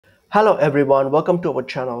Hello everyone, welcome to our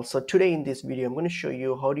channel. So today in this video, I'm going to show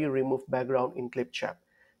you how do you remove background in Clipchamp.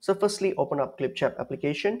 So firstly, open up Clipchamp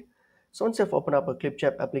application. So once you've opened up a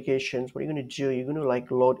Clipchamp application, what you're going to do, you're going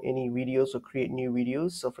to load any videos or create new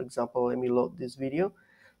videos. So for example, let me load this video.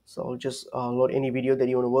 So I'll just load any video that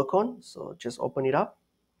you want to work on. So just open it up.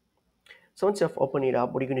 So once you've opened it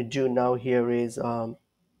up, what you're going to do now here is you're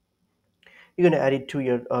going to add it to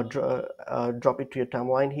your drop it to your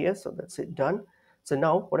timeline here. So that's it, done. So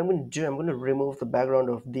now what I'm going to do, I'm going to remove the background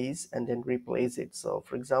of these and then replace it. So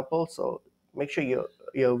for example, so make sure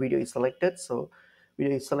your video is selected. So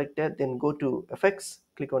video is selected, then go to FX,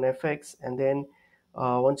 click on FX, and then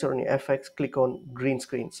once you're on your FX, click on green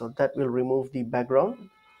screen. So that will remove the background.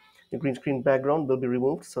 The green screen background will be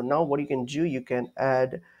removed. So now what you can do, you can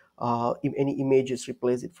add any images,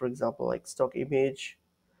 replace it. For example, like stock image,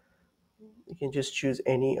 you can just choose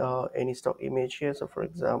any stock image here. So for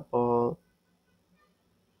example,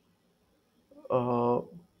 uh,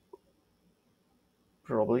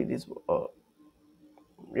 probably this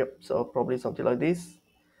yep, so probably something like this.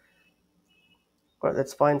 All right,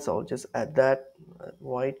 that's fine. So I'll just add that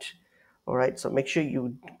white. All right, so make sure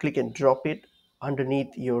you click and drop it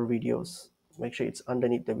underneath your videos. Make sure it's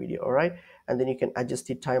underneath the video. All right, and then you can adjust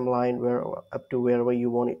the timeline where up to wherever you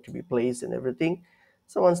want it to be placed and everything.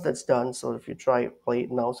 So once that's done, so if you try play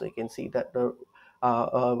it now, so you can see that the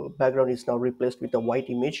background is now replaced with a white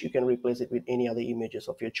image. You can replace it with any other images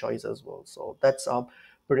of your choice as well. So that's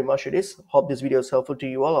pretty much it is. Hope this video is helpful to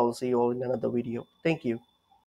you all. I'll see you all in another video. Thank you.